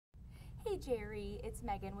Hey Jerry, it's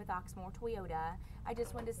Megan with Oxmoor Toyota. I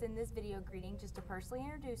just wanted to send this video greeting just to personally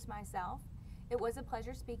introduce myself. It was a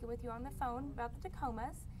pleasure speaking with you on the phone about the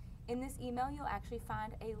Tacomas. In this email, you'll actually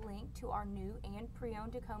find a link to our new and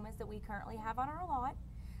pre-owned Tacomas that we currently have on our lot.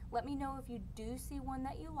 Let me know if you do see one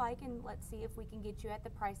that you like, and let's see if we can get you at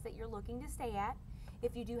the price that you're looking to stay at.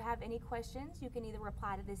 If you do have any questions, you can either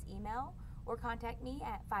reply to this email or contact me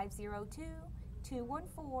at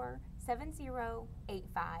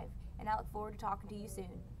 502-214-7085. And I look forward to talking to you soon.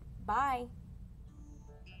 Bye.